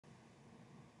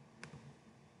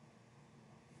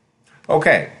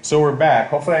Okay, so we're back.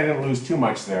 Hopefully I didn't lose too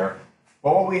much there.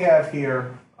 But what we have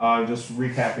here, just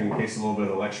recapping in case a little bit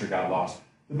of the lecture got lost.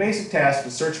 The basic task, the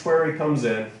search query comes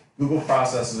in, Google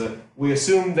processes it. We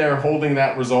assume they're holding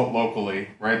that result locally,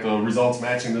 right? The results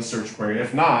matching the search query.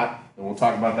 If not, then we'll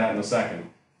talk about that in a second.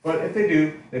 But if they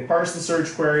do, they parse the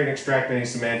search query and extract any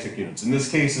semantic units. In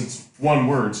this case, it's one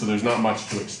word, so there's not much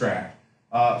to extract.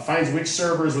 Finds which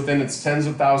servers within its tens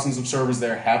of thousands of servers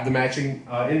there have the matching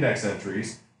index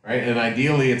entries, right? And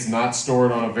ideally, it's not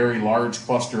stored on a very large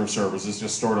cluster of servers. It's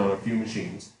just stored on a few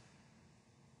machines.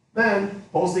 Then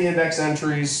pulls the index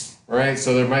entries, right?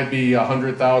 So there might be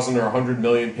 100,000 or 100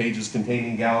 million pages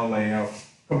containing Galileo,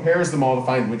 compares them all to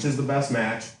find which is the best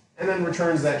match, and then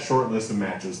returns that short list of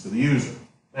matches to the user.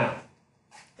 Now,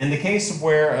 in the case of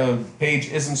where a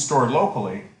page isn't stored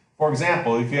locally, for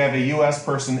example, if you have a US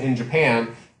person in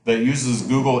Japan that uses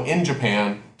Google in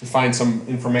Japan to find some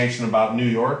information about New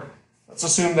York, let's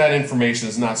assume that information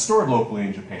is not stored locally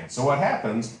in Japan. So what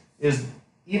happens is,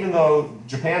 even though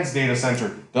Japan's data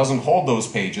center doesn't hold those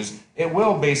pages, it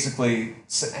will basically,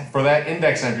 for that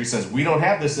index entry, says, we don't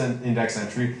have this index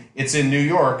entry, it's in New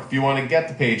York, if you want to get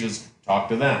the pages, talk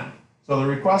to them. So the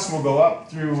request will go up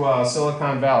through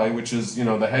Silicon Valley, which is, you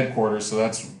know, the headquarters, so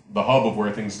that's the hub of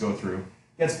where things go through.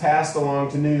 Gets passed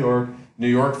along to New York. New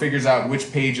York figures out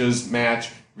which pages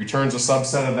match, returns a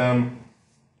subset of them,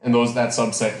 and that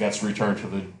subset gets returned to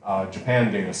the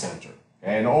Japan data center.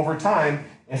 Okay? And over time,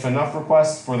 if enough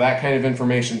requests for that kind of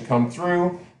information come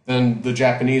through, then the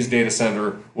Japanese data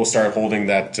center will start holding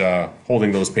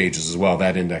those pages as well,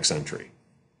 that index entry.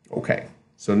 Okay,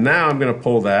 so now I'm going to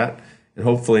pull that and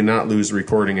hopefully not lose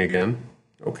recording again.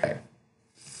 Okay.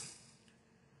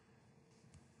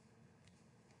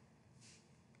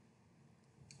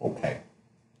 Okay.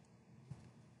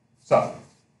 So,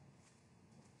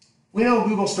 we know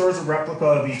Google stores a replica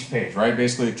of each page, right?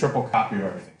 Basically a triple copy of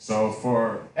everything. So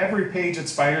for every page that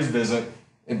spiders visit,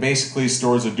 it basically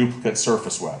stores a duplicate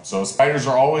surface web. So spiders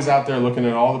are always out there looking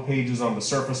at all the pages on the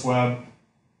surface web.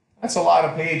 That's a lot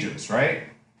of pages, right?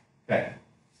 Okay.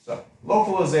 So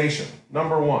localization,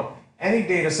 number one. Any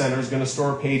data center is going to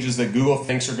store pages that Google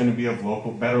thinks are going to be of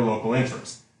better local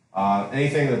interest.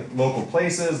 Anything that local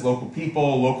places, local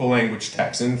people, local language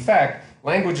text. And in fact,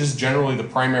 language is generally the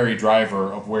primary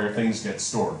driver of where things get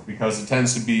stored because it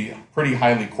tends to be pretty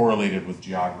highly correlated with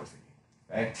geography.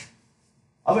 Okay?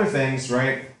 Other things,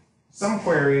 right? Some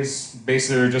queries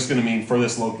basically are just going to mean for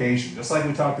this location. Just like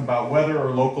we talked about weather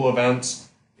or local events.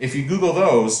 If you Google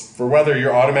those, for weather,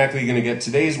 you're automatically going to get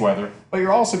today's weather, but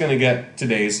you're also going to get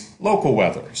today's local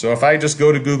weather. So if I just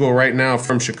go to Google right now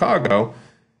from Chicago,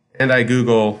 and I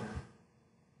Google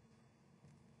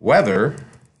weather,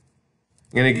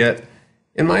 I'm going to get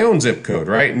in my own zip code,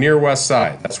 right? Near West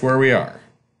Side. That's where we are.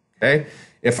 Okay?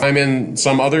 If I'm in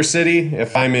some other city,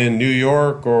 if I'm in New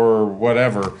York or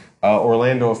whatever,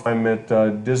 Orlando, if I'm at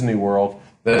Disney World,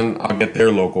 then I'll get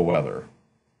their local weather.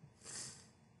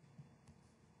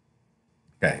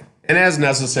 Okay. And as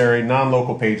necessary,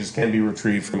 non-local pages can be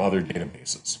retrieved from other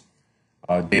databases,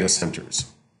 data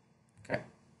centers.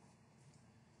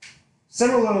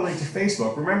 Similarly to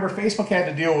Facebook, remember Facebook had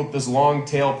to deal with this long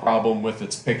tail problem with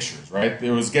its pictures, right?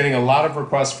 It was getting a lot of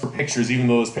requests for pictures even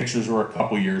though those pictures were a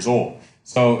couple years old.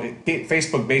 So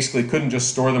Facebook basically couldn't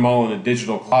just store them all in a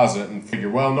digital closet and figure,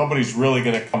 well, nobody's really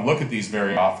going to come look at these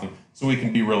very often, so we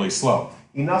can be really slow.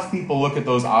 Enough people look at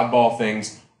those oddball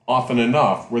things often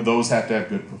enough where those have to have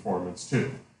good performance too.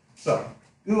 So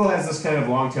Google has this kind of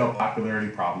long-tail popularity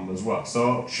problem as well.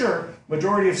 So sure,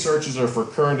 majority of searches are for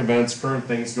current events, current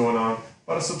things going on,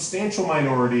 but a substantial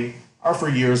minority are for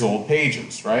years-old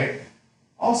pages, right?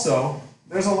 Also,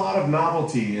 there's a lot of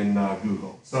novelty in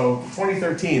Google. So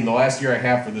 2013, the last year I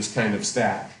have for this kind of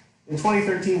stat, in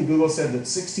 2013, Google said that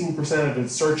 16% of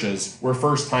its searches were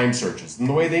first-time searches. And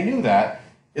the way they knew that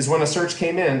is when a search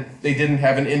came in, they didn't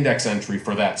have an index entry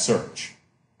for that search.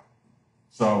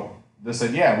 So they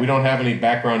said, yeah, we don't have any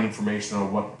background information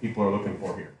on what people are looking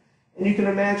for here. And you can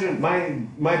imagine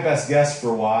my best guess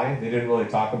for why, they didn't really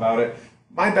talk about it,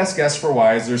 my best guess for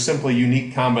why is there's simply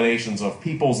unique combinations of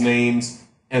people's names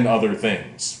and other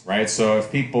things, right? So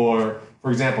if people are,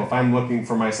 for example, if I'm looking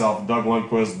for myself, Doug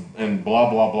Lundquist and blah,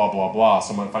 blah, blah, blah, blah,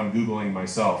 so if I'm Googling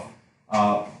myself,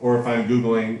 or if I'm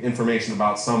Googling information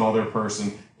about some other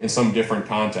person in some different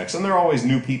context, and there are always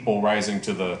new people rising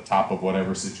to the top of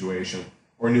whatever situation,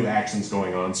 or new actions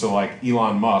going on. So like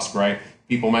Elon Musk, right?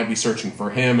 People might be searching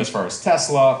for him as far as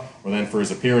Tesla, or then for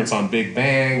his appearance on Big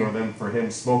Bang, or then for him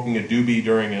smoking a doobie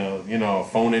during a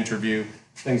phone interview,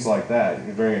 things like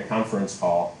that, during a conference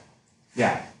call.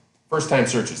 Yeah, first-time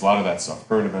searches, a lot of that stuff.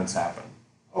 Current events happen.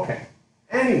 Okay.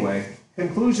 Anyway,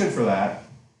 conclusion for that,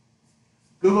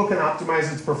 Google can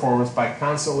optimize its performance by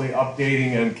constantly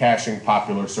updating and caching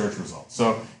popular search results.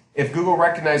 So if Google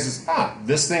recognizes,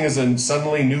 this thing is a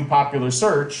suddenly new popular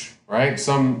search, right?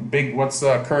 Some big, what's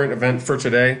the current event for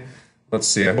today? Let's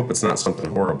see, I hope it's not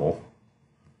something horrible,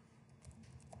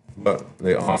 but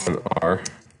they often are.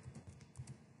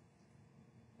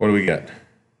 What do we get?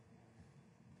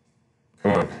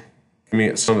 Come on, give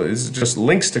me some of this. Is just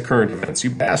links to current events,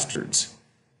 you bastards.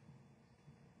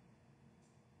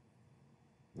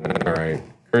 All right,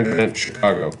 current event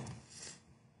Chicago.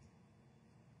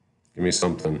 Give me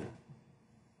something.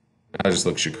 I just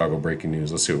look Chicago breaking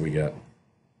news. Let's see what we get.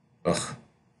 Ugh.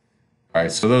 All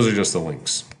right, so those are just the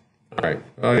links. All right.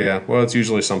 Oh yeah. Well, it's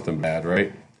usually something bad,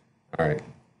 right? All right.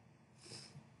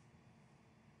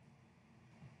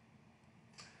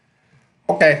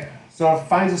 Okay. So it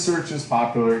finds a search as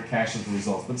popular, it caches the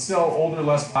results. But still, older,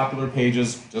 less popular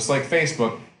pages, just like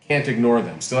Facebook, can't ignore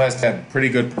them. Still has to have pretty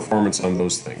good performance on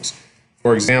those things.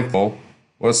 For example,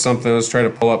 what's something? Let's try to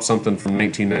pull up something from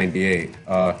 1998.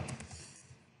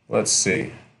 Let's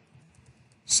see.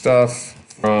 Stuff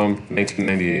from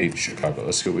 1998 Chicago.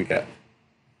 Let's see what we get.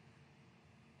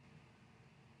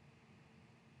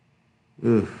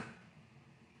 Ugh.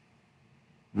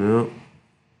 No.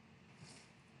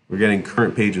 We're getting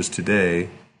current pages today.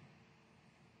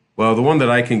 Well, the one that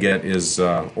I can get is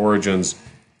Origins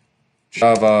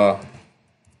Java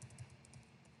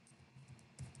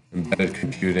Embedded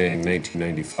Computing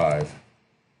 1995.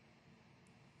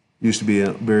 Used to be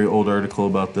a very old article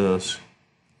about this.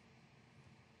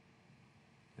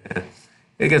 Yeah.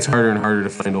 It gets harder and harder to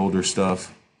find older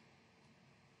stuff.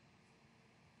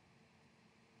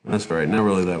 That's all right, not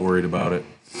really that worried about it.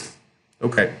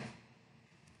 Okay.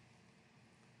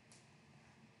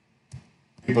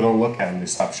 People don't look at them, they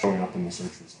stop showing up in the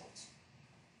search results.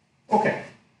 Okay,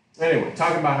 anyway,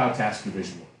 talking about how task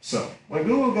division works. So, when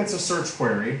Google gets a search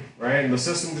query, right, and the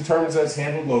system determines that it's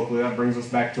handled locally, that brings us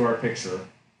back to our picture.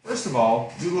 First of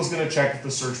all, Google's going to check if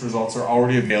the search results are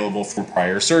already available from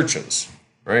prior searches,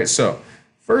 right? So,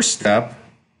 first step,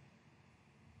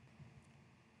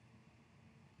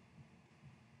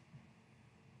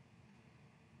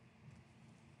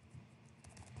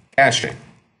 caching,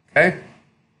 okay?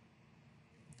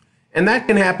 And that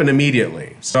can happen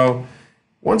immediately. So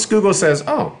once Google says,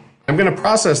 oh, I'm going to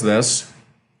process this,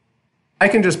 I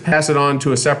can just pass it on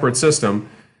to a separate system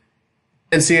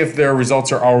and see if their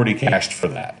results are already cached for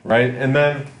that, right? And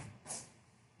then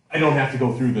I don't have to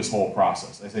go through this whole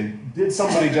process. I say, did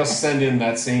somebody just send in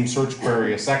that same search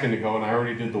query a second ago and I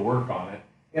already did the work on it?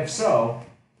 If so,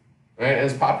 right,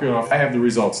 as popular enough, I have the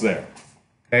results there,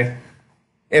 okay?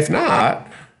 If not,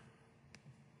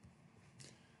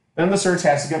 then the search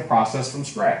has to get processed from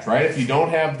scratch, right? If you don't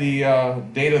have the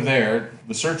data there,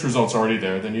 the search results already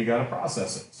there, then you got to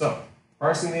process it. So,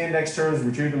 parsing the index terms,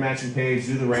 retrieve the matching page,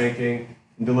 do the ranking,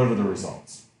 and deliver the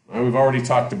results. Right, we've already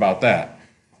talked about that.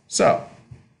 So,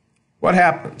 what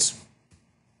happens?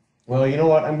 Well, you know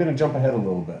what? I'm going to jump ahead a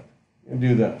little bit and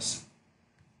do this.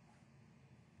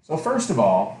 So first of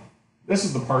all, this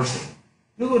is the parsing.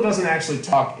 Google doesn't actually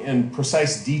talk in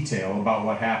precise detail about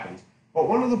what happens. But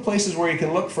one of the places where you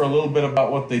can look for a little bit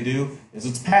about what they do is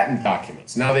its patent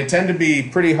documents. Now, they tend to be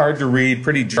pretty hard to read,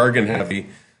 pretty jargon heavy.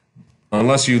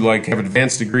 Unless you have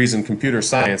advanced degrees in computer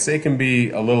science, they can be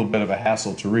a little bit of a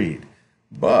hassle to read.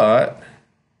 But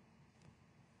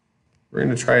we're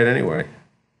going to try it anyway.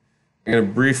 I'm going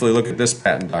to briefly look at this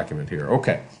patent document here.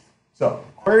 Okay, so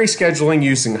query scheduling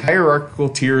using hierarchical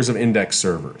tiers of index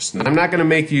servers. Now, I'm not going to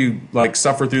make you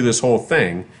suffer through this whole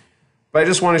thing, but I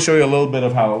just want to show you a little bit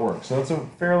of how it works. So it's a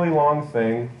fairly long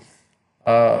thing.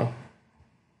 Okay.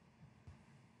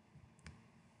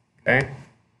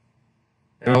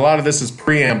 And a lot of this is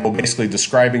preamble, basically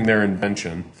describing their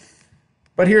invention.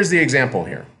 But here's the example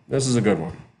here. This is a good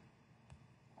one.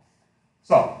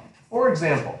 So, for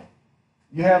example,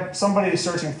 you have somebody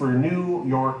searching for New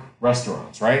York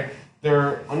restaurants, right? There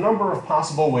are a number of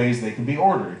possible ways they could be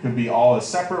ordered. It could be all as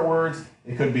separate words.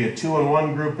 It could be a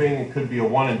 2-in-1 grouping. It could be a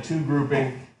 1-in-2 grouping.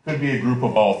 It could be a group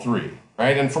of all three,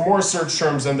 right? And for more search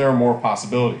terms, then there are more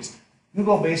possibilities.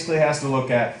 Google basically has to look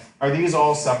at, are these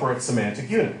all separate semantic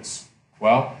units?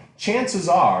 Well, chances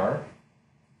are,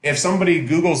 if somebody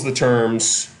Googles the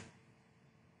terms,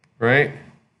 right,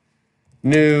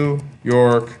 New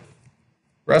York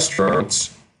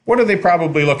restaurants, what are they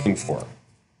probably looking for?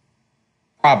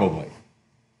 Probably.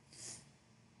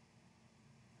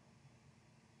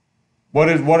 What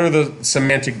are the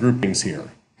semantic groupings here?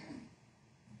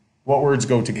 What words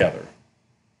go together?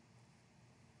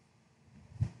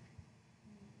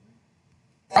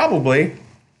 Probably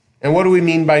And what do we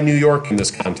mean by New York in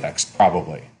this context?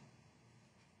 Probably.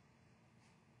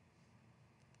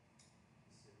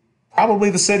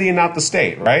 Probably the city and not the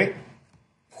state, right?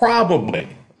 Probably.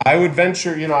 I would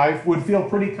venture, I would feel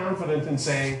pretty confident in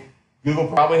saying Google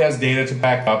probably has data to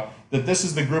back up that this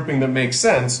is the grouping that makes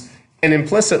sense, and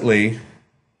implicitly,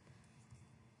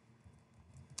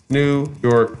 New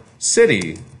York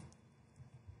City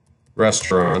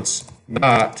restaurants,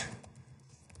 not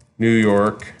New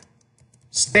York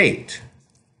State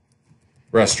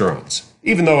restaurants.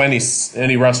 Even though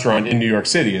any restaurant in New York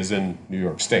City is in New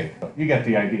York State. But you get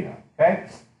the idea, okay?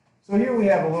 So here we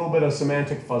have a little bit of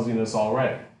semantic fuzziness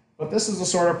already. But this is the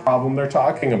sort of problem they're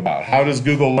talking about. How does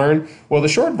Google learn? Well, the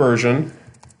short version,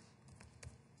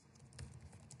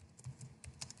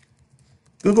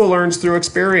 Google learns through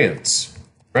experience,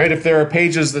 right? If there are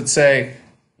pages that say,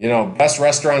 best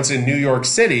restaurants in New York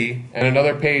City, and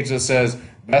another page that says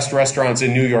best restaurants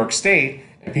in New York State,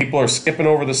 and people are skipping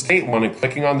over the state one and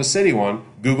clicking on the city one,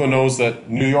 Google knows that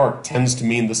New York tends to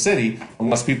mean the city,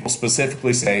 unless people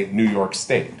specifically say New York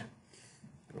State.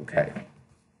 Okay.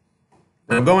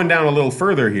 Now going down a little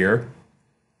further here,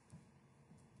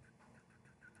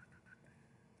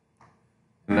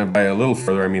 and by a little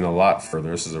further, I mean a lot further.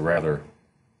 This is a rather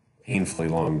painfully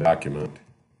long document.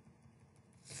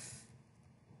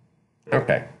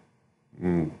 Okay.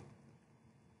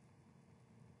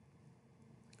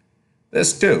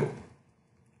 This too.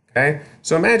 Okay?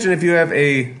 So imagine if you have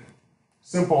a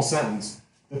simple sentence.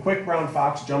 The quick brown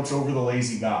fox jumps over the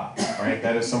lazy dog. Right?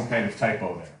 That is some kind of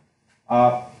typo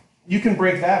there. You can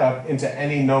break that up into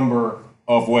any number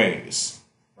of ways.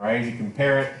 Right? You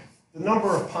compare it. The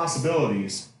number of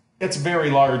possibilities gets very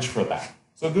large for that.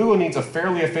 So Google needs a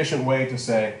fairly efficient way to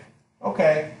say,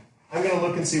 okay, I'm going to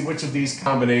look and see which of these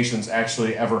combinations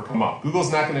actually ever come up.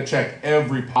 Google's not going to check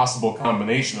every possible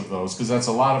combination of those because that's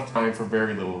a lot of time for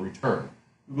very little return.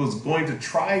 Google's going to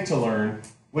try to learn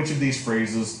which of these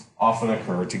phrases often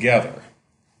occur together.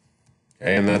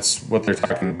 Okay, and that's what they're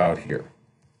talking about here.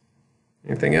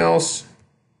 Anything else?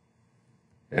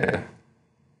 Yeah.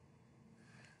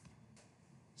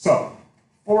 So,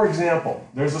 for example,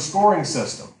 there's a scoring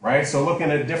system, right? So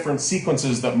looking at different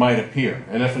sequences that might appear.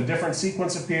 And if a different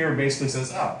sequence appears, basically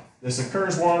says, this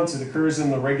occurs once, it occurs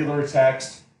in the regular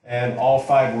text, and all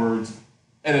 5 words,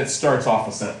 and it starts off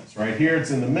a sentence, right? Here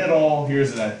it's in the middle,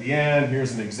 here's it at the end,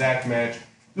 here's an exact match.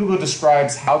 Google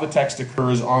describes how the text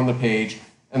occurs on the page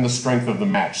and the strength of the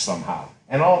match somehow.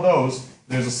 And all those,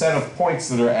 there's a set of points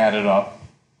that are added up.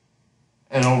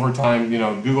 And over time,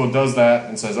 Google does that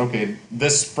and says, okay,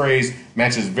 this phrase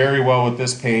matches very well with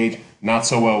this page, not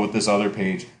so well with this other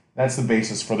page. That's the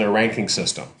basis for their ranking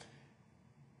system.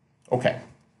 Okay.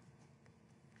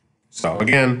 So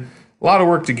again, a lot of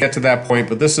work to get to that point,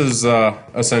 but this is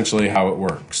essentially how it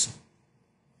works.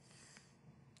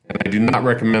 And I do not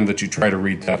recommend that you try to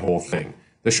read that whole thing.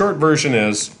 The short version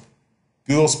is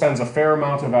Google spends a fair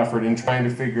amount of effort in trying to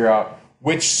figure out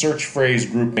which search phrase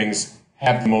groupings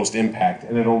have the most impact,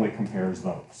 and it only compares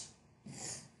those.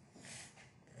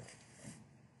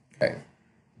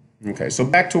 Okay, so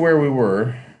back to where we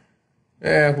were.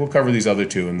 We'll cover these other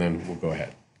two, and then we'll go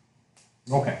ahead.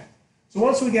 Okay, so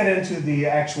once we get into the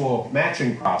actual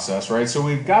matching process, right, so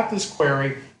we've got this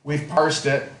query, we've parsed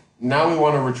it, now we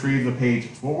want to retrieve the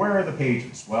pages. Well, where are the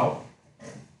pages? Well,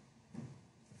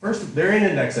 first, they're in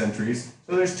index entries,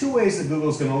 so there's 2 ways that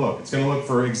Google's going to look. It's going to look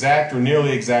for exact or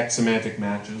nearly exact semantic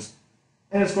matches,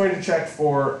 and it's going to check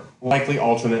for likely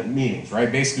alternate meanings, right?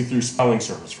 Basically through spelling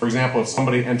service. For example, if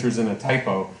somebody enters in a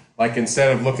typo, like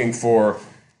instead of looking for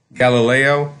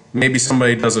Galileo, maybe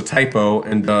somebody does a typo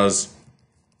and does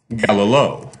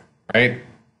Galileo, right?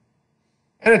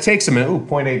 And it takes a minute,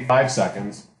 0.85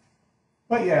 seconds.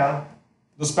 But yeah,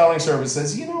 the spelling service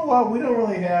says, you know what, we don't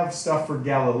really have stuff for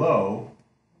Galileo.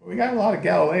 We got a lot of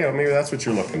Galileo, maybe that's what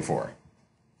you're looking for.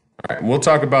 All right, we'll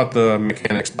talk about the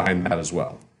mechanics behind that as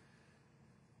well.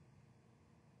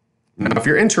 Now, if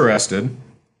you're interested,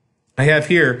 I have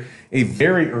here a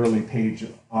very early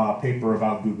paper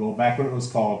about Google, back when it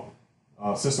was called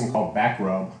a system called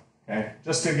Backrub. Okay,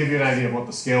 just to give you an idea of what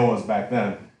the scale was back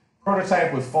then.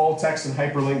 Prototype with full text and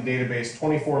hyperlink database,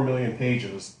 24 million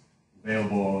pages,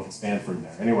 available at Stanford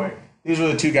there. Anyway, these were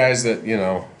the 2 guys that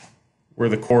were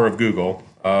the core of Google: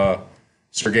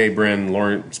 Sergey Brin,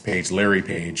 Lawrence Page, Larry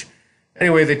Page.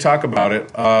 Anyway, they talk about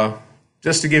it.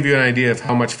 Just to give you an idea of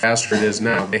how much faster it is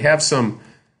now, they have some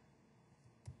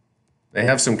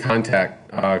contact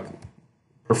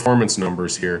performance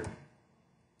numbers here.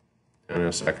 In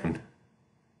a second.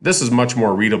 This is much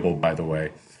more readable, by the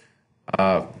way.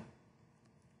 Here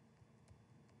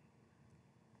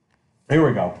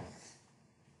we go.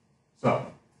 So,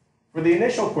 For the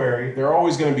initial query, they're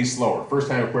always going to be slower, first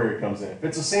time a query comes in. If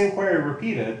it's the same query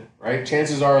repeated, right,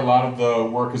 chances are a lot of the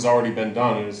work has already been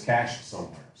done and is cached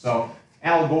somewhere. So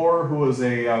Al Gore, who was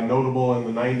a notable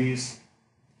in the 90s,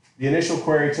 the initial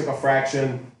query took a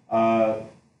fraction,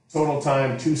 total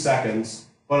time 2 seconds,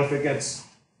 but if it gets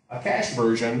a cached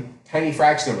version, tiny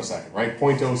fraction of a second, right,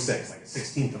 0.06, like a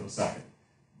 16th of a second.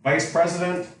 Vice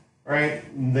President, right,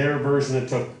 their version it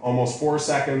took almost 4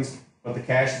 seconds, but the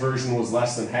cached version was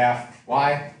less than half.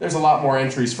 Why? There's a lot more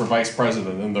entries for Vice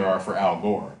President than there are for Al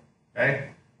Gore, okay?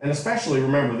 And especially,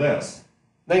 remember this,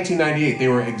 1998, they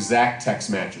were exact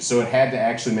text matches, so it had to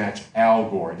actually match Al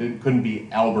Gore. It couldn't be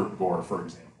Albert Gore, for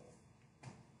example.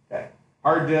 Okay.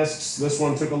 Hard disks, this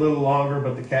one took a little longer,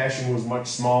 but the caching was much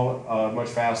smaller, much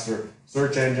faster.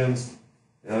 Search engines,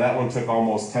 that one took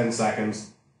almost 10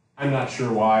 seconds. I'm not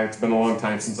sure why. It's been a long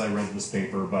time since I read this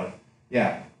paper, but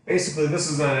yeah. Basically, this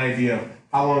is an idea of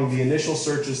how long the initial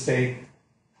searches take,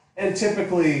 and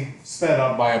typically sped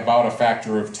up by about a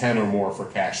factor of 10 or more for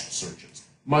cached searches.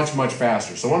 Much, much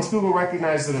faster. So once Google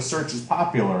recognizes that a search is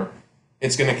popular,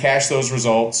 it's going to cache those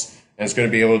results, and it's going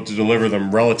to be able to deliver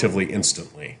them relatively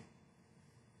instantly.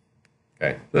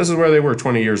 Okay, this is where they were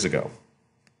 20 years ago.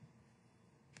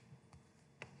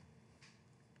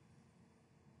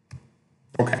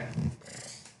 Okay,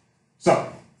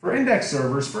 so for index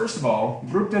servers, first of all,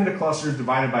 grouped into clusters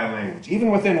divided by language.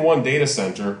 Even within one data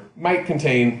center might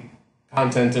contain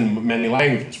content in many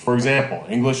languages. For example,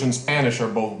 English and Spanish are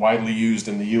both widely used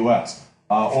in the US.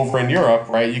 Over in Europe,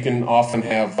 right, you can often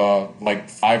have like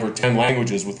 5 or 10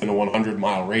 languages within a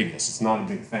 100-mile radius. It's not a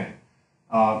big thing.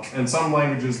 And some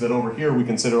languages that over here we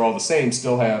consider all the same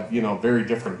still have, very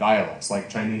different dialects, like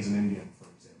Chinese and Indian, for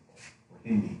example, or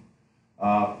Hindi.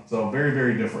 So very,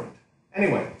 very different.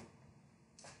 Anyway,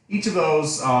 each of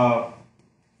those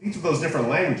different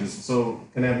languages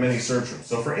can have many search terms.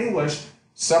 So for English,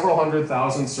 several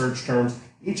 100,000 search terms,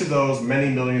 each of those many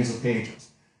millions of pages.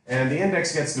 And the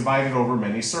index gets divided over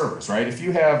many servers, right? If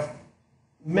you have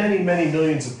many, many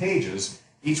millions of pages,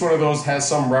 each one of those has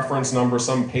some reference number,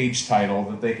 some page title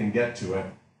that they can get to it.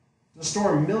 To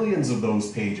store millions of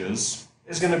those pages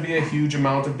is going to be a huge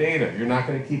amount of data. You're not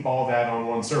going to keep all that on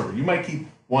one server. You might keep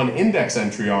one index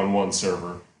entry on one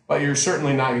server, but you're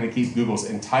certainly not going to keep Google's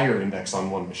entire index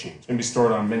on one machine. It's going to be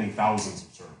stored on many thousands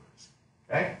of servers.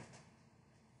 Okay?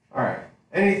 All right.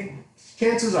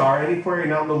 Chances are any query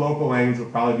not in the local language will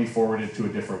probably be forwarded to a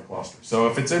different cluster. So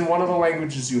if it's in one of the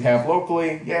languages you have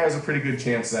locally, yeah, there's a pretty good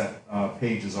chance that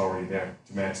page is already there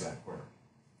to match that query.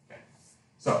 Okay.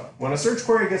 So when a search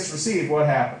query gets received, what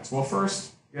happens? Well,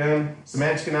 first, again,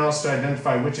 semantic analysis to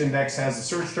identify which index has the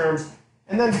search terms,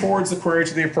 and then forwards the query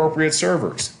to the appropriate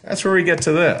servers. That's where we get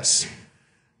to this.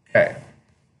 Okay.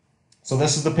 So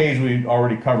this is the page we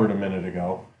already covered a minute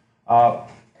ago.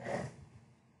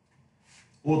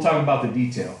 We'll talk about the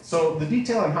detail. So the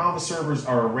detail on how the servers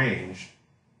are arranged.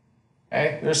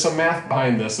 Okay, there's some math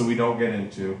behind this that we don't get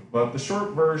into, but the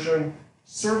short version,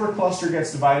 server cluster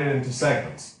gets divided into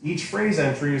segments. Each phrase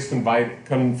entry is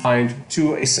confined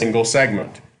to a single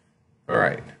segment. All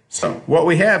right, so what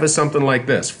we have is something like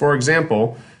this. For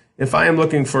example, if I am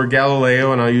looking for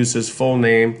Galileo, and I'll use his full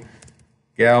name,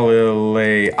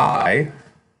 Galilei,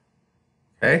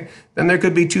 okay, then there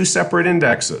could be two separate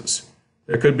indexes.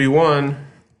 There could be one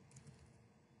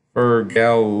for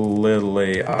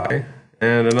Galilei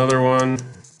and another one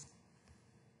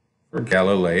for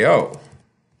Galileo.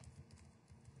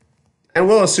 And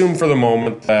we'll assume for the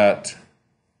moment that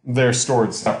they're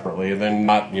stored separately and they're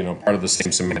not, part of the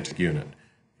same semantic unit.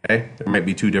 Okay? There might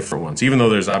be two different ones, even though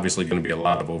there's obviously going to be a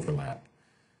lot of overlap.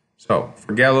 So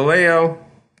for Galileo,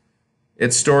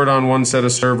 it's stored on one set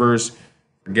of servers.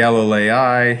 For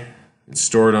Galilei, it's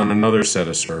stored on another set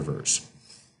of servers.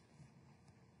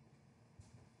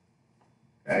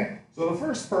 Okay, so the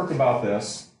first perk about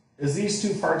this is these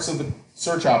two parts of the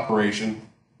search operation,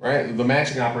 right, the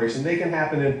matching operation, they can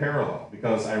happen in parallel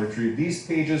because I retrieve these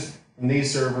pages from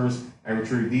these servers, I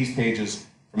retrieve these pages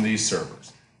from these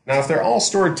servers. Now, if they're all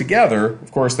stored together,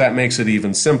 of course, that makes it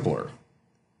even simpler.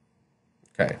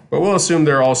 Okay, but we'll assume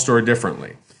they're all stored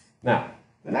differently. Now,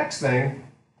 the next thing,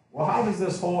 well, how does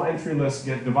this whole entry list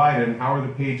get divided and how are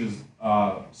the pages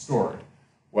stored?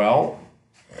 Well,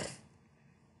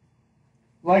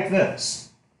 like this.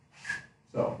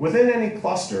 So within any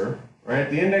cluster, right,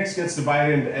 the index gets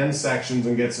divided into n sections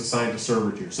and gets assigned to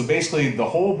server tiers. So basically the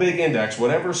whole big index,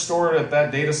 whatever's stored at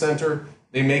that data center,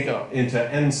 they make up into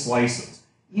n slices.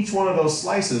 Each one of those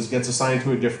slices gets assigned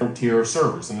to a different tier of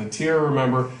servers. And the tier,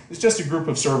 remember, is just a group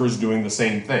of servers doing the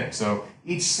same thing. So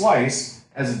each slice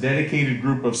has a dedicated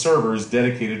group of servers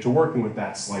dedicated to working with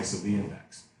that slice of the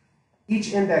index.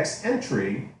 each index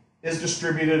entry is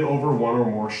distributed over one or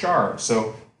more shards,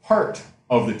 so part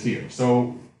of the tier.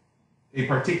 So a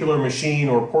particular machine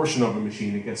or portion of a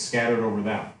machine, it gets scattered over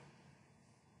them.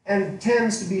 And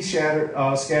tends to be scattered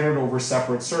over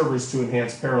separate servers to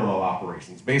enhance parallel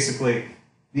operations. Basically,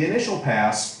 the initial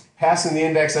pass, passing the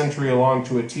index entry along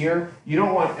to a tier, you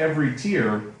don't want every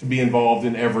tier to be involved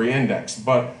in every index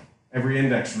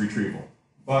retrieval.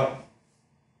 But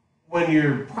when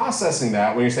you're processing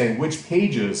that, when you're saying which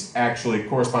pages actually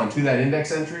correspond to that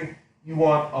index entry, you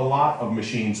want a lot of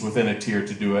machines within a tier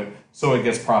to do it so it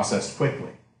gets processed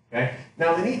quickly. Okay?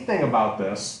 Now the neat thing about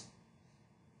this,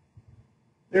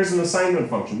 there's an assignment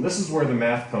function. This is where the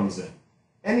math comes in.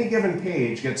 Any given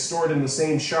page gets stored in the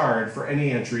same shard for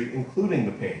any entry, including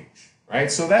the page. Right?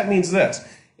 So that means this.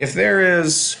 If there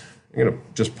is, I'm going to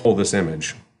just pull this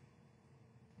image.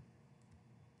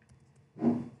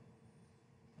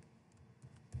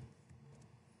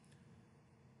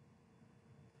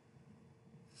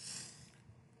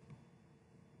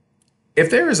 If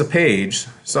there is a page,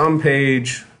 some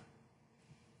page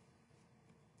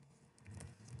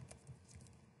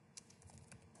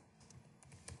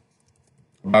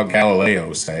about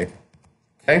Galileo, say,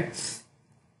 okay?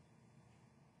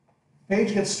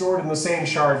 Page gets stored in the same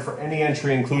shard for any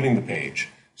entry, including the page.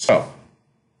 So,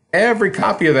 every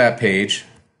copy of that page,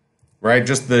 right,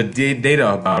 just the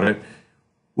data about it,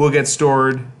 will get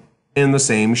stored in the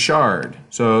same shard.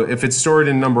 So, if it's stored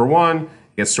in number 1,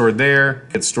 gets stored there,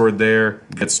 gets stored there,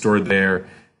 gets stored there,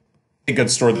 it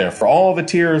gets stored there. For all the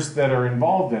tiers that are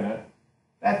involved in it,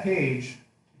 that page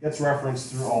gets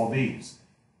referenced through all these.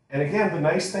 And again, the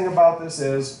nice thing about this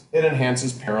is it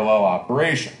enhances parallel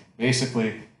operation.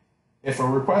 Basically, if a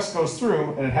request goes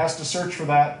through and it has to search for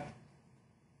that,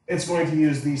 it's going to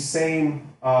use these same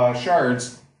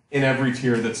shards in every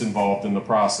tier that's involved in the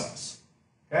process.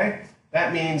 Okay?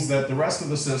 That means that the rest of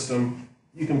the system,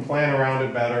 you can plan around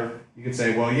it better. You can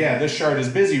say, well, yeah, this shard is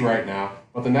busy right now,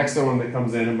 but the next one that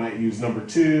comes in, it might use number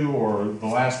 2 or the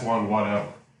last one, whatever.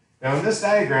 Now, in this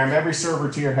diagram, every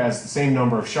server tier has the same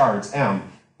number of shards,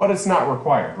 M, but it's not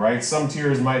required, right? Some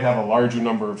tiers might have a larger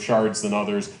number of shards than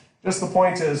others. Just the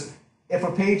point is, if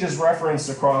a page is referenced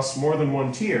across more than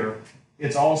one tier,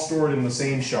 it's all stored in the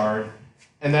same shard,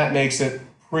 and that makes it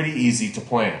pretty easy to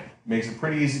plan. Makes it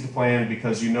pretty easy to plan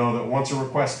because you know that once a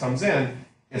request comes in,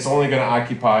 it's only going to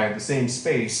occupy the same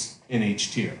space in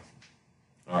each tier.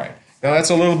 All right. Now that's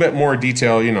a little bit more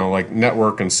detail, you know, like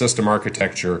network and system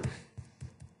architecture.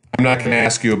 I'm not going to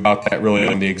ask you about that really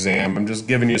on the exam. I'm just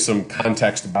giving you some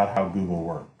context about how Google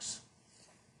works.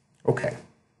 Okay.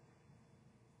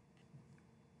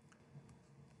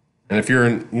 And if you're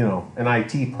an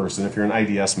IT person, if you're an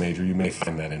IDS major, you may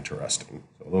find that interesting.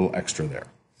 So a little extra there.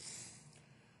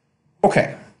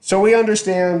 Okay. So we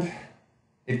understand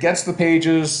it gets the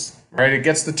pages, right? It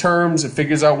gets the terms. It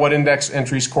figures out what index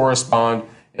entries correspond.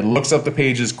 It looks up the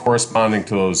pages corresponding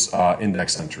to those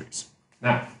index entries.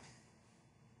 Now,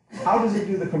 how does it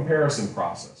do the comparison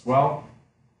process? Well,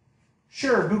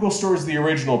 sure, Google stores the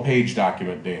original page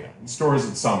document data and stores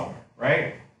it somewhere,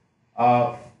 right?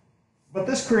 But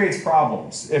this creates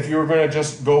problems. If you were going to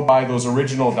just go by those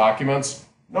original documents,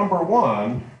 number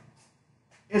one,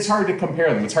 it's hard to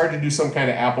compare them. It's hard to do some kind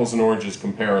of apples and oranges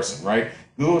comparison, right?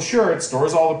 Google, sure, it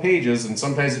stores all the pages, and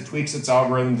sometimes it tweaks its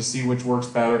algorithm to see which works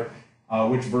better,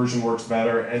 which version works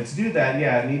better. And to do that,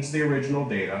 yeah, it needs the original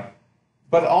data.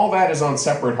 But all that is on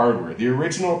separate hardware. The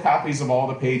original copies of all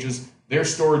the pages, they're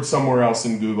stored somewhere else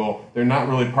in Google. They're not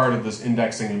really part of this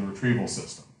indexing and retrieval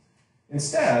system.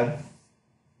 Instead,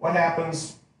 what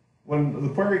happens when the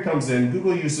query comes in,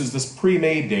 Google uses this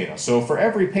pre-made data. So for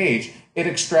every page, it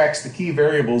extracts the key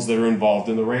variables that are involved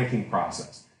in the ranking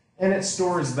process, and it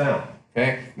stores them.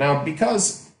 Okay? Now,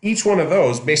 because each one of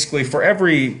those, basically for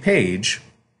every page,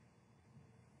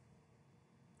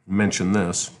 mention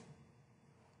this,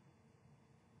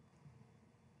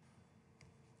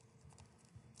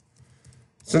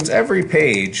 since every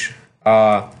page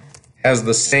has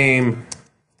the same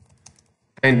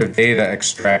kind of data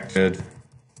extracted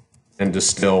and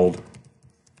distilled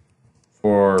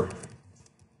for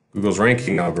Google's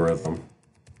ranking algorithm,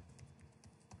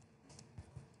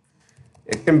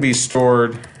 it can be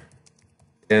stored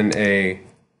in a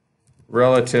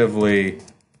relatively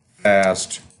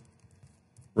fast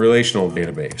relational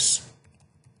database.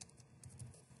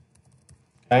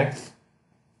 Okay?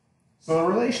 So the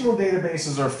relational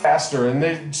databases are faster, and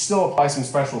they still apply some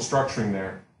special structuring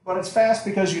there. But it's fast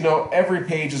because you know every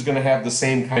page is going to have the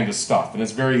same kind of stuff, and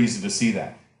it's very easy to see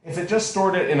that. If it just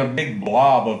stored it in a big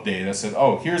blob of data, said,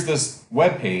 oh, here's this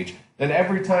web page, then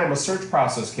every time a search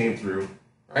process came through,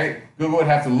 right, Google would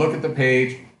have to look at the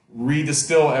page,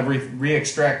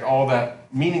 re-extract all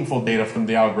that meaningful data from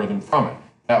the algorithm from it.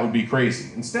 That would be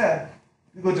crazy. Instead,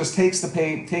 Google just takes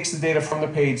the data from the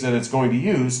page that it's going to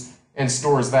use and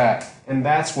stores that, and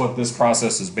that's what this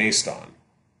process is based on.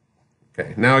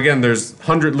 Okay, now again, there's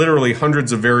literally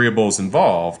hundreds of variables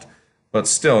involved, but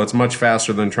still, it's much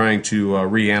faster than trying to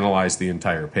reanalyze the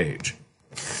entire page.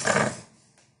 Excuse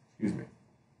me.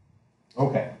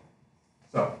 Okay,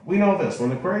 so we know this. When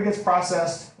the query gets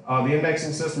processed, the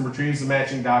indexing system retrieves the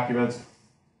matching documents.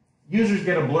 Users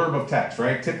get a blurb of text,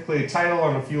 right? Typically a title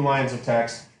and a few lines of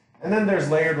text. And then there's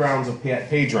layered rounds of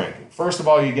page ranking. First of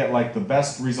all, you get like the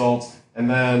best results, and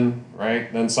then,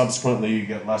 then subsequently you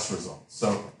get less results.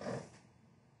 So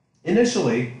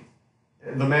initially,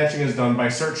 the matching is done by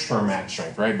search term match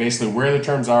strength, right? Basically where the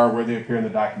terms are, where they appear in the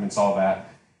documents, all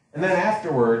that. And then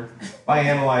afterward, by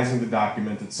analyzing the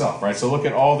document itself, right? So look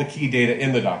at all the key data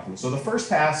in the document. So the first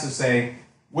pass is saying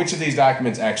which of these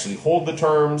documents actually hold the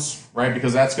terms, right?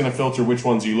 Because that's going to filter which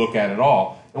ones you look at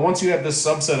all. And once you have this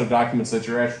subset of documents that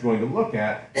you're actually going to look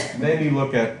at, then you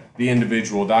look at the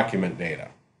individual document data.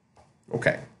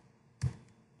 Okay.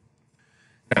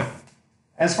 Now,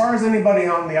 as far as anybody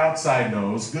on the outside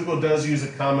knows, Google does use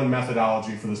a common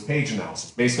methodology for this page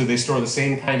analysis. Basically, they store the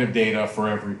same kind of data for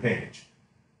every page.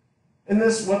 In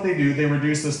this, what they do, they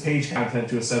reduce this page content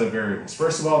to a set of variables.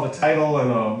 First of all, the title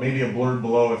and maybe a blurb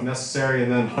below if necessary,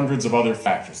 and then hundreds of other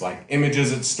factors like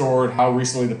images it's stored, how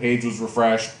recently the page was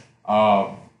refreshed,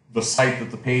 the site that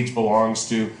the page belongs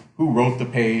to, who wrote the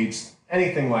page,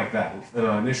 anything like that, the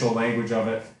initial language of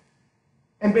it.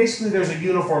 And basically there's a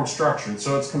uniform structure,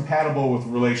 so it's compatible with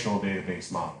relational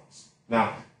database models.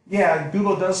 Now, yeah,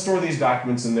 Google does store these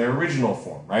documents in their original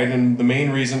form, right? And the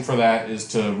main reason for that is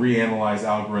to reanalyze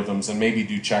algorithms and maybe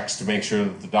do checks to make sure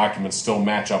that the documents still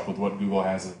match up with what Google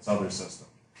has in its other system.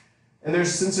 And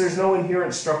since there's no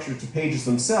inherent structure to pages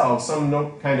themselves, some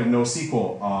kind of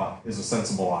NoSQL is a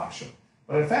sensible option.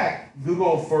 But in fact,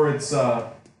 Google, for its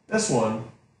for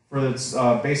its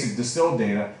basic distilled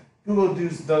data, Google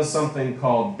does something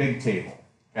called Bigtable.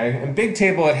 Okay? And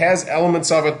Bigtable, it has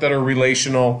elements of it that are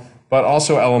relational, but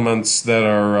also elements that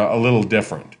are a little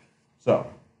different. So,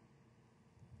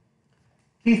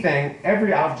 key thing,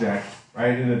 every object,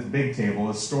 right, in its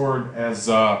Bigtable is stored as,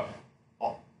 number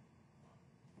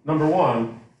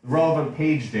one, the relevant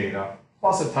page data,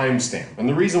 plus a timestamp. And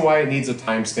the reason why it needs a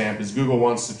timestamp is Google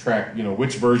wants to track,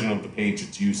 which version of the page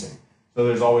it's using. So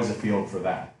there's always a field for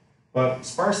that. But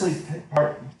sparsely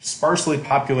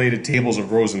populated tables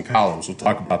of rows and columns, we'll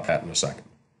talk about that in a second.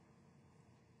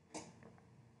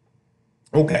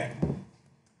 Okay,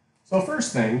 so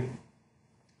first thing,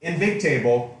 in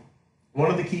Bigtable, one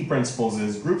of the key principles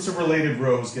is groups of related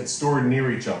rows get stored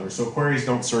near each other so queries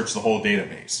don't search the whole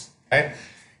database. Okay?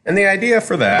 And the idea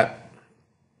for that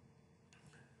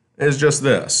is just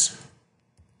this.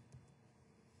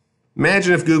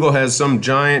 Imagine if Google has some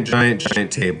giant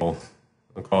table.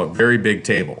 I'll call it very big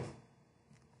table.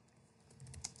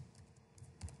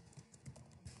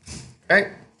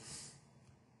 Okay?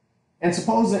 And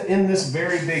suppose that in this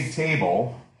very big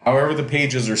table, however the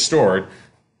pages are stored,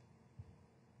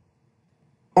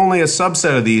 only a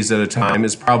subset of these at a time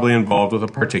is probably involved with a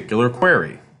particular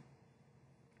query.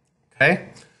 Okay?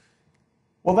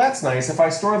 Well, that's nice. If I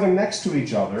store them next to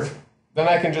each other, then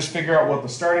I can just figure out what the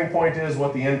starting point is,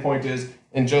 what the end point is,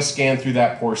 and just scan through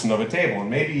that portion of a table. And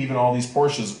maybe even all these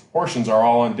portions are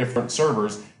all on different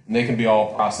servers, and they can be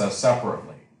all processed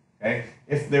separately. Okay?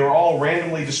 If they were all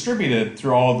randomly distributed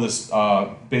through all of this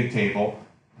big table,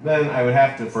 then I would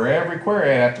have to, for every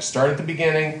query, I'd have to start at the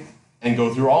beginning and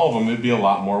go through all of them. It'd be a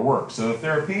lot more work. So if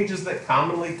there are pages that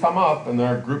commonly come up and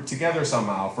they're grouped together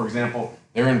somehow, for example,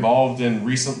 they're involved in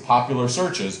recent popular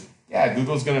searches, yeah,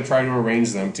 Google's going to try to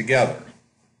arrange them together.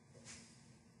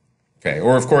 Okay,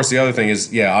 or of course the other thing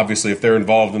is, yeah, obviously if they're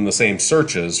involved in the same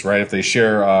searches, right, if they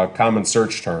share common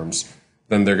search terms,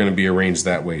 then they're going to be arranged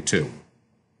that way too.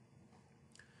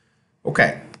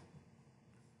 Okay.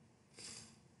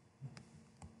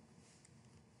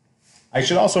 I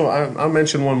should also, I'll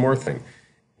mention one more thing.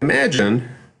 Imagine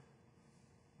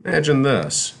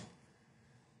this.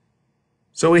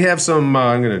 So we have some,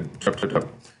 I'm going to,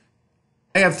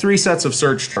 I have three sets of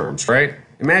search terms, right?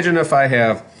 Imagine if I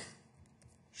have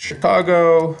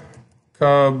Chicago,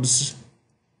 Cubs,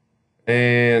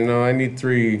 and no, I need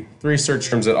three search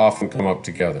terms that often come up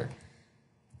together.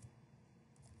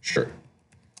 Sure.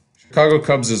 Chicago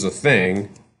Cubs is a thing,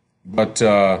 but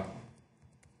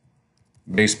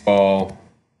baseball,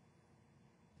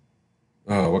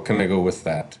 what can I go with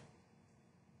that?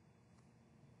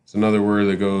 It's another word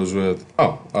that goes with,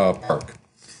 park.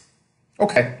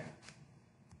 Okay.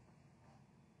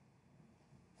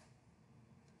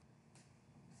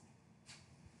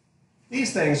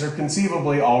 These things are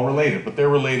conceivably all related, but they're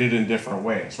related in different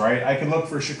ways, right? I could look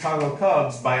for Chicago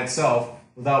Cubs by itself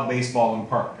without baseball and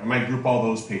park. I might group all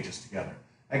those pages together.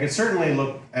 I could certainly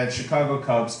look at Chicago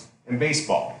Cubs and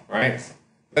baseball, right?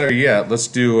 Better yet, let's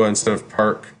do, instead of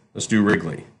park, let's do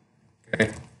Wrigley.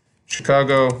 Okay?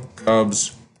 Chicago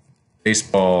Cubs,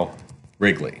 baseball,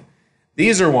 Wrigley.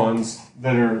 These are ones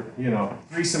that are,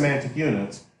 3 semantic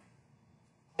units,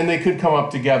 and they could come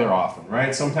up together often,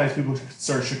 right? Sometimes people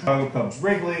search Chicago Cubs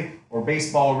Wrigley, or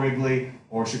baseball Wrigley,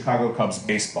 or Chicago Cubs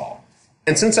baseball.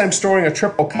 And since I'm storing a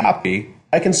triple copy,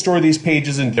 I can store these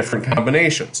pages in different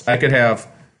combinations. I could have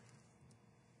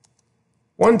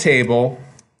one table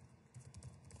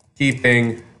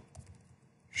keeping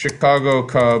Chicago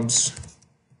Cubs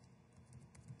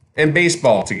and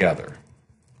baseball together.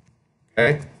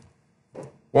 Okay?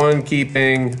 One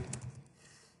keeping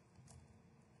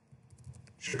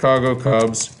Chicago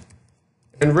Cubs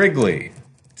and Wrigley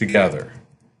together.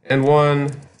 And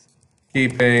one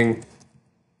keeping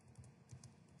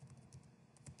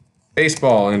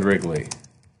baseball and Wrigley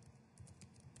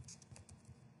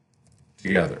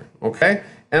together. Okay?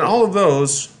 And all of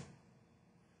those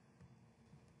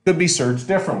could be searched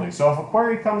differently. So if a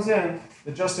query comes in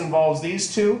that just involves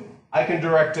these two, I can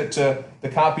direct it to the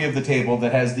copy of the table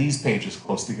that has these pages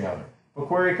close together. If a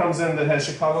query comes in that has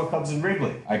Chicago Cubs and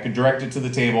Wrigley, I could direct it to the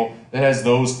table that has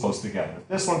those close together. If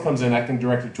this one comes in, I can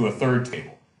direct it to a third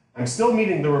table. I'm still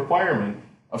meeting the requirement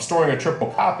of storing a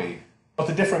triple copy, but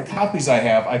the different copies I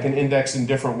have, I can index in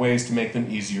different ways to make them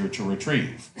easier to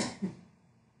retrieve.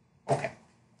 Okay.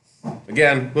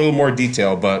 Again, a little more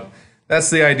detail, but that's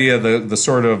the idea, the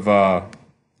sort of,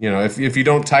 if you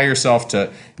don't tie yourself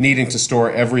to needing to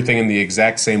store everything in the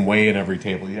exact same way in every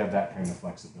table, you have that kind of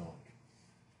flexibility.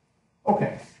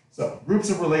 Okay, so groups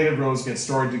of related rows get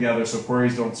stored together so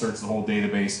queries don't search the whole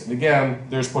database. And again,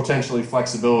 there's potentially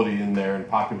flexibility in there and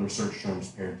popular search terms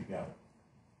paired together.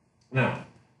 Now,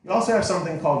 you also have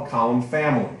something called column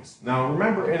families. Now,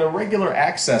 remember, in a regular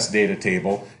access data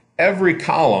table, every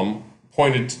column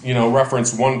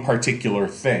reference one particular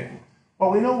thing.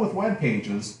 Well, we know with web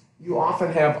pages, you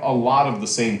often have a lot of the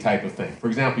same type of thing. For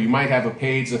example, you might have a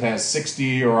page that has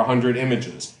 60 or 100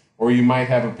 images, or you might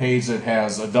have a page that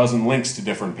has a dozen links to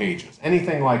different pages,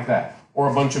 anything like that, or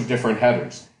a bunch of different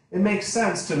headers. It makes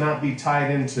sense to not be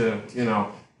tied into,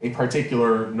 a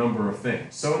particular number of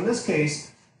things. So in this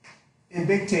case, in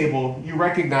Bigtable, you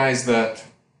recognize that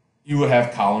you would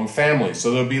have column families.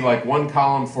 So there'll be like one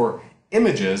column for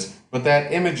images, but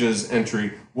that images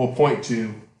entry will point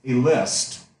to a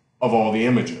list of all the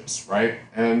images, right?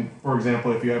 And for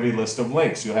example, if you have a list of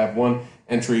links, you'll have one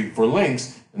entry for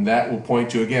links, and that will point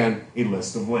to, again, a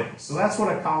list of links. So that's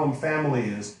what a column family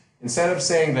is. Instead of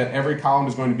saying that every column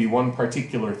is going to be one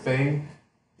particular thing,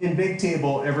 in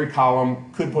Bigtable, every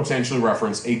column could potentially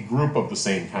reference a group of the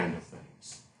same kind of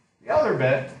things. The other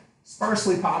bit,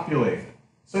 sparsely populated.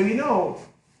 So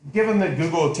given that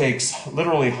Google takes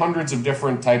literally hundreds of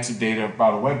different types of data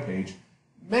about a web page,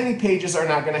 many pages are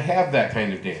not going to have that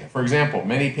kind of data. For example,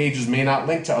 many pages may not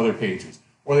link to other pages,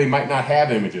 or they might not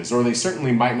have images, or they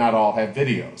certainly might not all have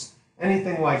videos,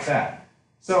 anything like that.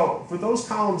 So for those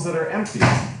columns that are empty,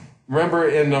 remember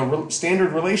in a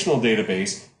standard relational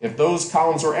database, if those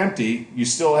columns are empty, you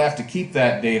still have to keep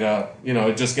that data,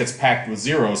 it just gets packed with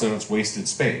zeros and it's wasted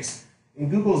space. In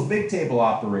Google's Bigtable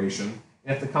operation,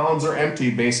 if the columns are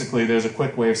empty, basically there's a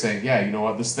quick way of saying, yeah, you know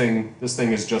what, this thing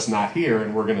is just not here,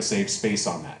 and we're going to save space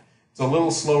on that. It's a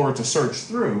little slower to search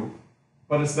through,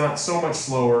 but it's not so much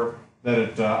slower that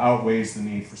it outweighs the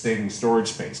need for saving storage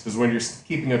space. Because when you're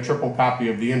keeping a triple copy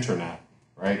of the internet,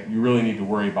 right, you really need to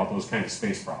worry about those kind of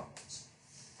space problems.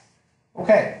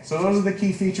 Okay, so those are the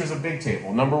key features of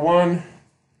Bigtable. Number one,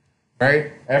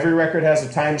 right, every record has a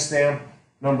timestamp.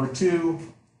 Number two,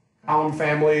 column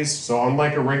families. So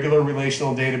unlike a regular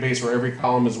relational database where every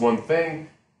column is one thing,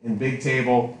 in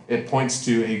Bigtable it points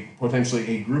to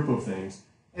potentially a group of things.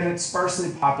 And it's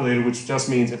sparsely populated, which just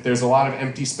means if there's a lot of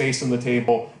empty space in the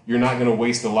table, you're not going to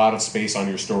waste a lot of space on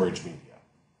your storage media.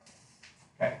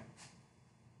 Okay.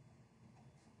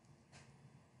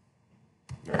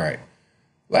 All right.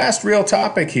 Last real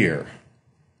topic here.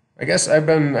 I guess I've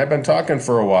been talking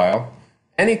for a while.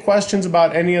 Any questions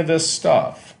about any of this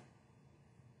stuff?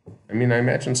 I mean, I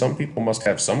imagine some people must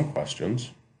have some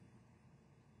questions,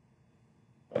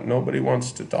 but nobody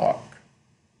wants to talk.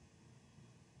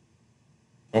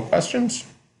 No questions?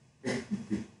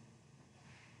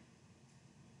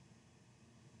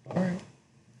 All right.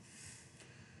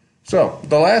 So,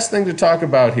 the last thing to talk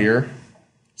about here,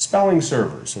 spelling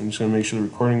servers. I'm just going to make sure the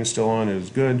recording is still on. It is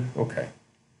good. Okay.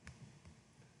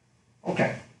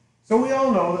 Okay. So we all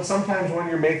all know that sometimes when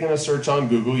you're making a search on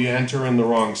Google, you enter in the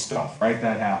wrong stuff, right?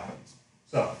 That happens.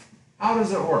 So, how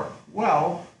does it work?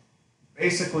 Well,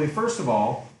 basically, first of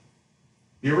all,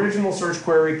 the original search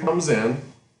query comes in.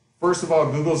 First of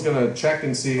all, Google's going to check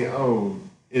and see, oh,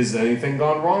 is anything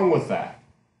gone wrong with that?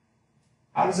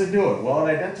 How does it do it? Well,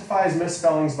 it identifies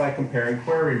misspellings by comparing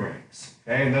query ranks,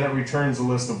 okay? And then it returns a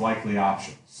list of likely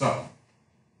options. So,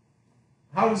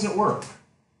 how does it work?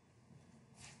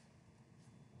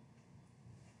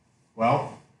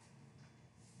 Well,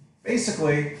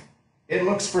 basically, it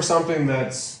looks for something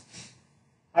that's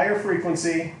higher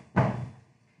frequency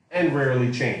and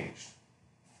rarely changed.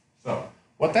 So,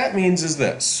 what that means is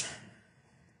this.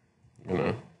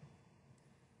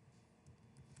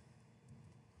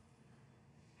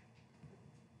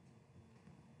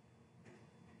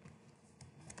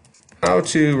 How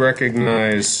to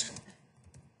recognize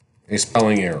a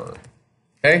spelling error.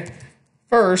 Okay?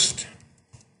 First,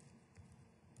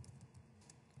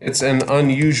 it's an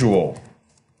unusual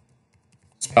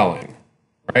spelling,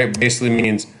 right? Basically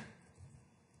means,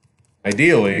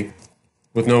 ideally,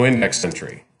 with no index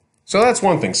entry. So that's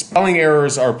one thing. Spelling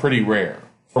errors are pretty rare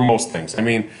for most things. I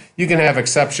mean, you can have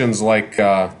exceptions like,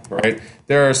 right?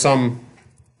 There are some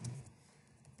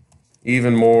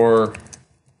even more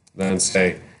than,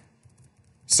 say,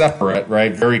 separate,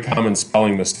 right? Very common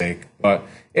spelling mistake. But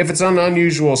if it's an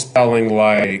unusual spelling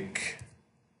like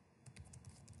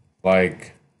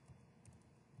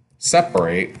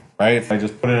separate, right? If I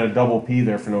just put in a double P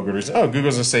there for no good reason, oh,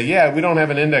 Google's going to say, yeah, we don't have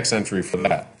an index entry for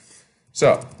that.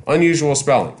 So, unusual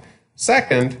spelling.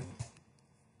 Second,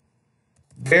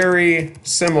 very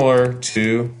similar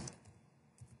to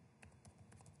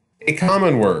a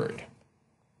common word,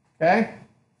 okay?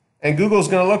 And Google's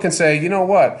going to look and say, you know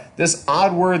what, this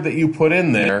odd word that you put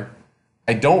in there,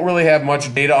 I don't really have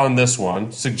much data on this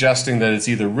one, suggesting that it's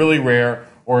either really rare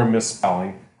or a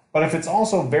misspelling. But if it's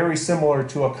also very similar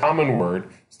to a common word,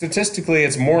 statistically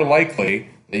it's more likely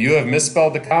that you have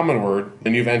misspelled the common word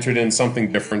than you've entered in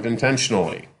something different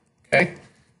intentionally. Okay?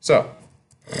 So,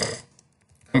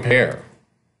 compare.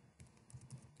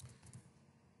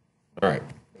 All right.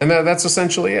 And that's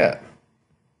essentially it.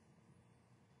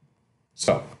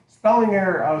 So, spelling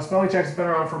error, spelling checks have been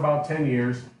around for about 10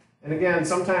 years. And again,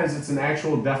 sometimes it's an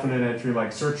actual definite entry,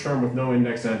 like search term with no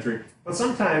index entry. But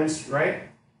sometimes, right,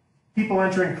 people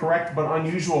enter in correct but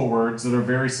unusual words that are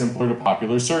very similar to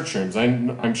popular search terms.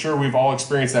 I'm sure we've all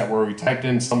experienced that where we typed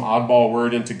in some oddball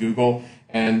word into Google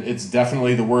and it's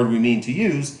definitely the word we mean to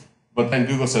use, but then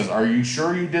Google says, are you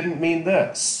sure you didn't mean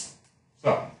this?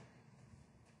 So,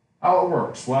 how it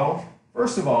works? Well,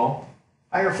 first of all,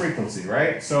 higher frequency,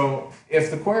 right? So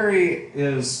if the query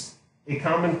is a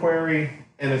common query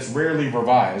and it's rarely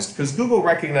revised, because Google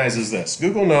recognizes this.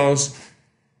 Google knows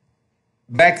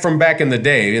back in the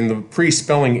day, in the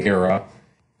pre-spelling era,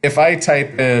 if I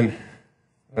type in,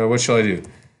 what shall I do?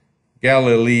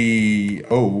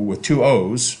 Galileo with two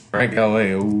O's, right?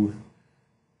 Galileo.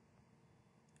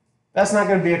 That's not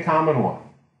going to be a common one.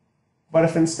 But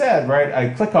if instead, right, I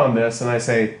click on this and I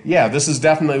say, yeah, this is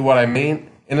definitely what I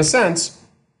mean, in a sense,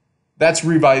 that's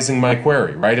revising my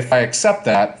query, right? If I accept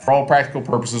that, for all practical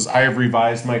purposes, I have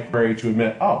revised my query to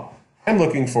admit, oh, I'm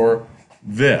looking for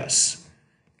this.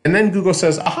 And then Google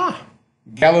says, aha,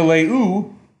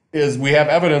 Galileo is, we have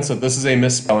evidence that this is a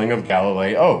misspelling of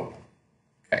Galileo.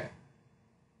 Okay.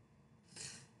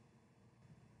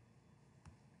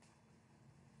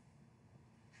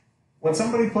 When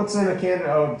somebody puts in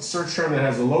a search term that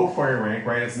has a low query rank,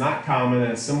 right, it's not common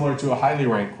and it's similar to a highly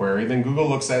ranked query, then Google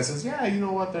looks at it and says, yeah, you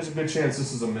know what, there's a good chance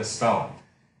this is a misspelling.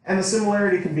 And the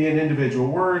similarity can be in individual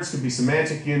words, could be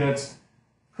semantic units,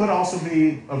 could also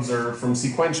be observed from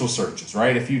sequential searches,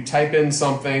 right? If you type in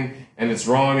something and it's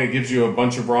wrong, it gives you a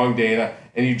bunch of wrong data,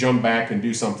 and you jump back and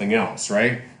do something else,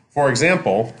 right? For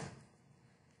example,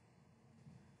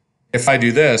 if I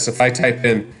do this, if I type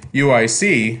in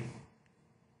UIC,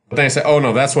 but then I say, oh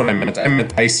no, that's what I meant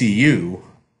ICU,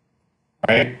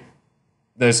 right?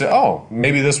 Then I say, oh,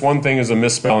 maybe this one thing is a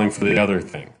misspelling for the other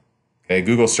thing. Okay,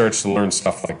 Google starts to learn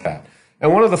stuff like that.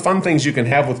 And one of the fun things you can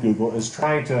have with Google is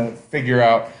trying to figure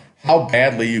out how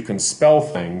badly you can spell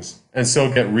things and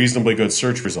still get reasonably good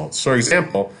search results. For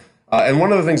example, and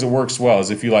one of the things that works well is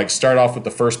if you like start off with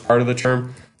the first part of the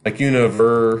term, like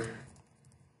univer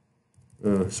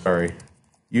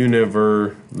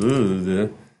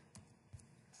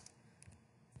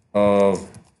of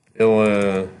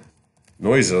Illinois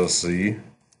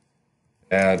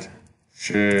at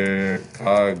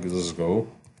Chicago.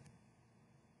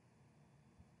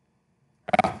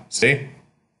 See?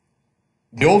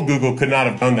 The old Google could not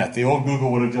have done that. The old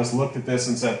Google would have just looked at this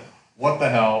and said, what the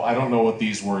hell, I don't know what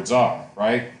these words are,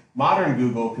 right? Modern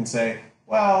Google can say,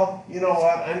 well, you know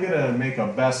what, I'm going to make a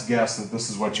best guess that this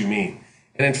is what you mean.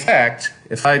 And in fact,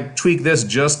 if I tweak this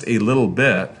just a little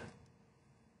bit,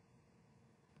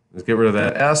 let's get rid of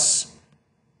that S.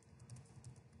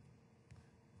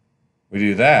 We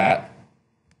do that,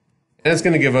 and it's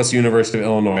going to give us University of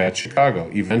Illinois at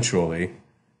Chicago eventually.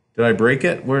 Did I break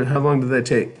it? How long did that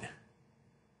take?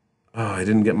 Oh, I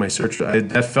didn't get my search.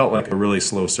 That felt like a really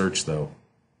slow search, though.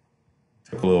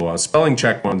 Took a little while. Spelling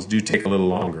check ones do take a little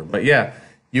longer. But yeah,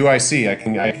 UIC,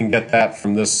 I can get that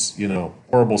from this,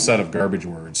 horrible set of garbage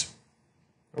words.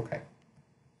 Okay.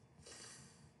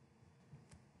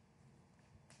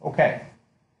 Okay.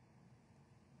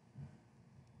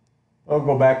 I'll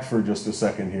go back for just a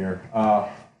second here.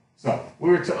 So we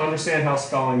were to understand how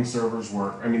spelling servers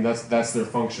work. I mean, that's their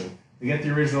function. They get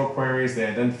the original queries, they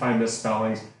identify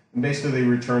misspellings, and basically they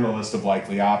return a list of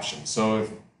likely options. So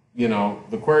if,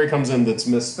 the query comes in that's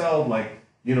misspelled, like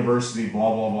university,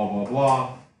 blah, blah, blah, blah,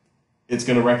 blah, it's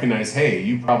going to recognize, hey,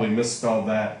 you probably misspelled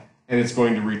that, and it's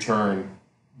going to return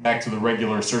back to the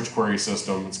regular search query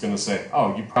system. It's going to say,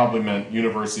 oh, you probably meant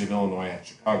University of Illinois at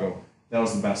Chicago. That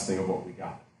was the best thing of what we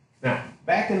got. Now,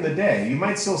 back in the day, you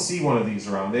might still see one of these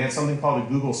around. They had something called a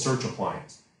Google Search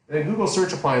Appliance. And a Google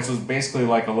Search Appliance was basically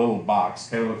like a little box,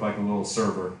 kind of looked like a little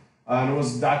server, and it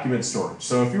was document storage.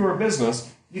 So if you were a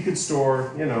business, you could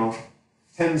store,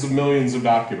 tens of millions of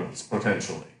documents,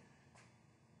 potentially.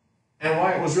 And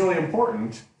why it was really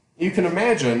important, you can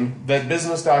imagine that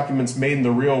business documents made in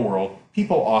the real world,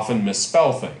 people often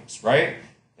misspell things, right?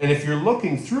 And if you're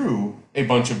looking through a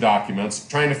bunch of documents,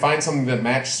 trying to find something that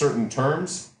matches certain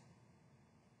terms,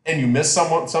 and you miss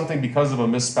something because of a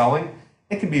misspelling,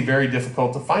 it can be very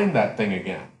difficult to find that thing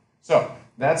again. So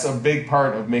that's a big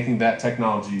part of making that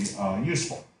technology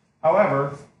useful.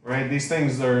 However, right, these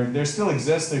things, they still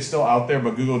exist, they're still out there,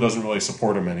 but Google doesn't really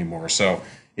support them anymore. So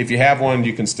if you have one,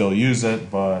 you can still use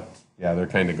it, but yeah, they're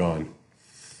kind of gone.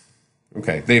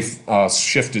 Okay, they've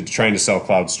shifted to trying to sell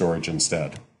cloud storage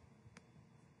instead.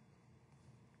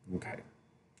 Okay.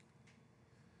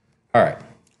 All right,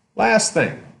 last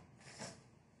thing.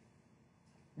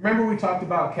 Remember we talked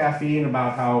about caffeine,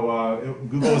 about how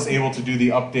Google is able to do the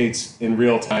updates in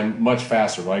real time much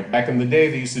faster. Like back in the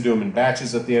day, they used to do them in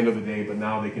batches at the end of the day, but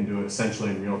now they can do it essentially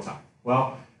in real time.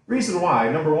 Well, reason why,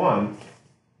 number one,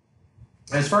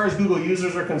 as far as Google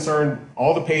users are concerned,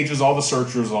 all the pages, all the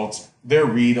search results, they're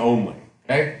read-only,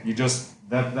 okay?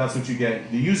 That's what you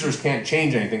get. The users can't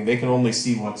change anything. They can only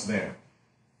see what's there.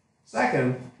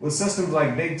 Second, with systems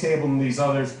like Bigtable and these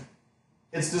others,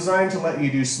 it's designed to let you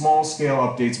do small-scale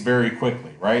updates very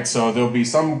quickly, right? So there'll be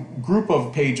some group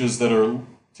of pages that are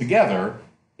together.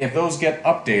 If those get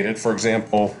updated, for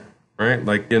example, right,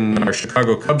 like in our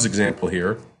Chicago Cubs example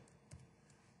here,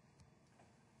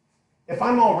 if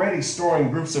I'm already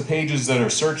storing groups of pages that are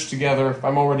searched together, if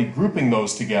I'm already grouping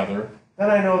those together,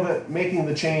 then I know that making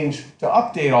the change to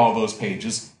update all those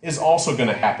pages is also going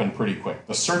to happen pretty quick.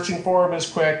 The searching for them is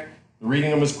quick, the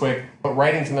reading them is quick, but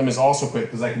writing to them is also quick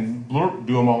because I can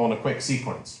do them all in a quick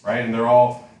sequence, right? And they're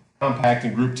all compact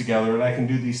and grouped together, and I can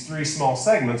do these 3 small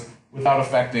segments without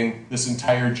affecting this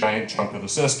entire giant chunk of the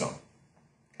system.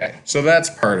 Okay, so that's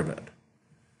part of it.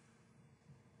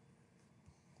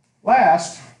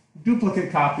 Last,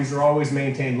 duplicate copies are always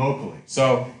maintained locally.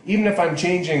 So even if I'm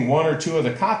changing 1 or 2 of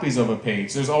the copies of a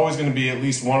page, there's always going to be at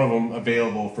least one of them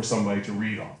available for somebody to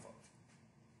read off of.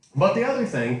 But the other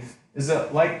thing is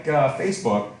that, like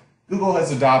Facebook, Google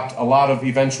has adopted a lot of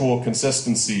eventual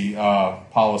consistency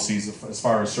policies as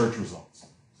far as search results.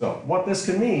 So what this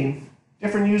can mean,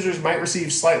 different users might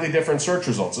receive slightly different search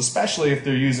results, especially if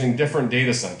they're using different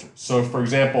data centers. So for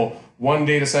example, one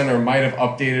data center might have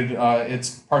updated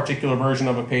its particular version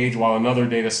of a page while another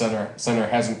data center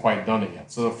hasn't quite done it yet.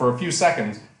 So for a few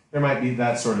seconds, there might be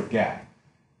that sort of gap.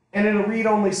 And in a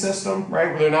read-only system, right,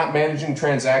 where they're not managing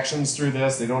transactions through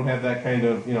this, they don't have that kind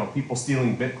of, people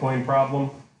stealing Bitcoin problem.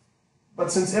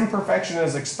 But since imperfection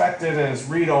is expected and it's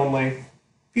read-only,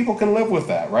 people can live with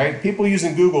that, right? People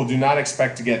using Google do not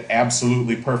expect to get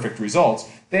absolutely perfect results.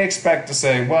 They expect to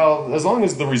say, well, as long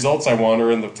as the results I want are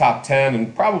in the top 10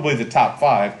 and probably the top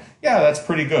 5, yeah, that's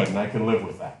pretty good, and I can live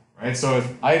with that, right? So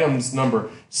if items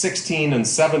number 16 and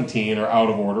 17 are out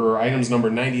of order, or items number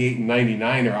 98 and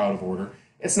 99 are out of order,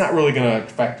 it's not really going to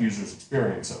affect users'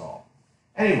 experience at all.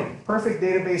 Anyway, perfect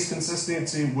database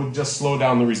consistency would just slow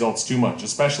down the results too much,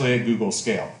 especially at Google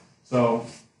scale. So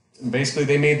basically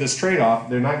they made this trade-off.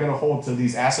 They're not going to hold to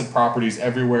these ACID properties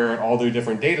everywhere at all their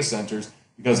different data centers,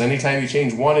 because anytime you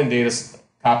change one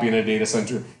copy in a data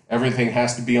center, everything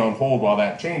has to be on hold while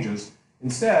that changes.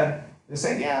 Instead, they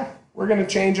said, yeah, we're going to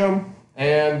change them,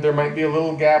 and there might be a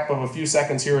little gap of a few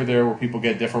seconds here or there where people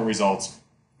get different results,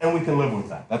 and we can live with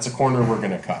that. That's a corner we're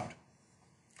going to cut.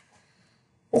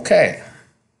 Okay.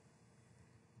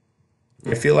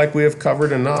 I feel like we have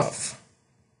covered enough.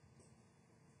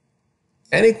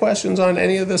 Any questions on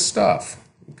any of this stuff?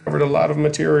 We covered a lot of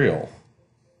material.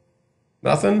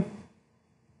 Nothing?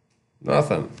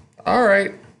 Nothing. All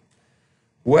right.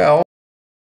 Well,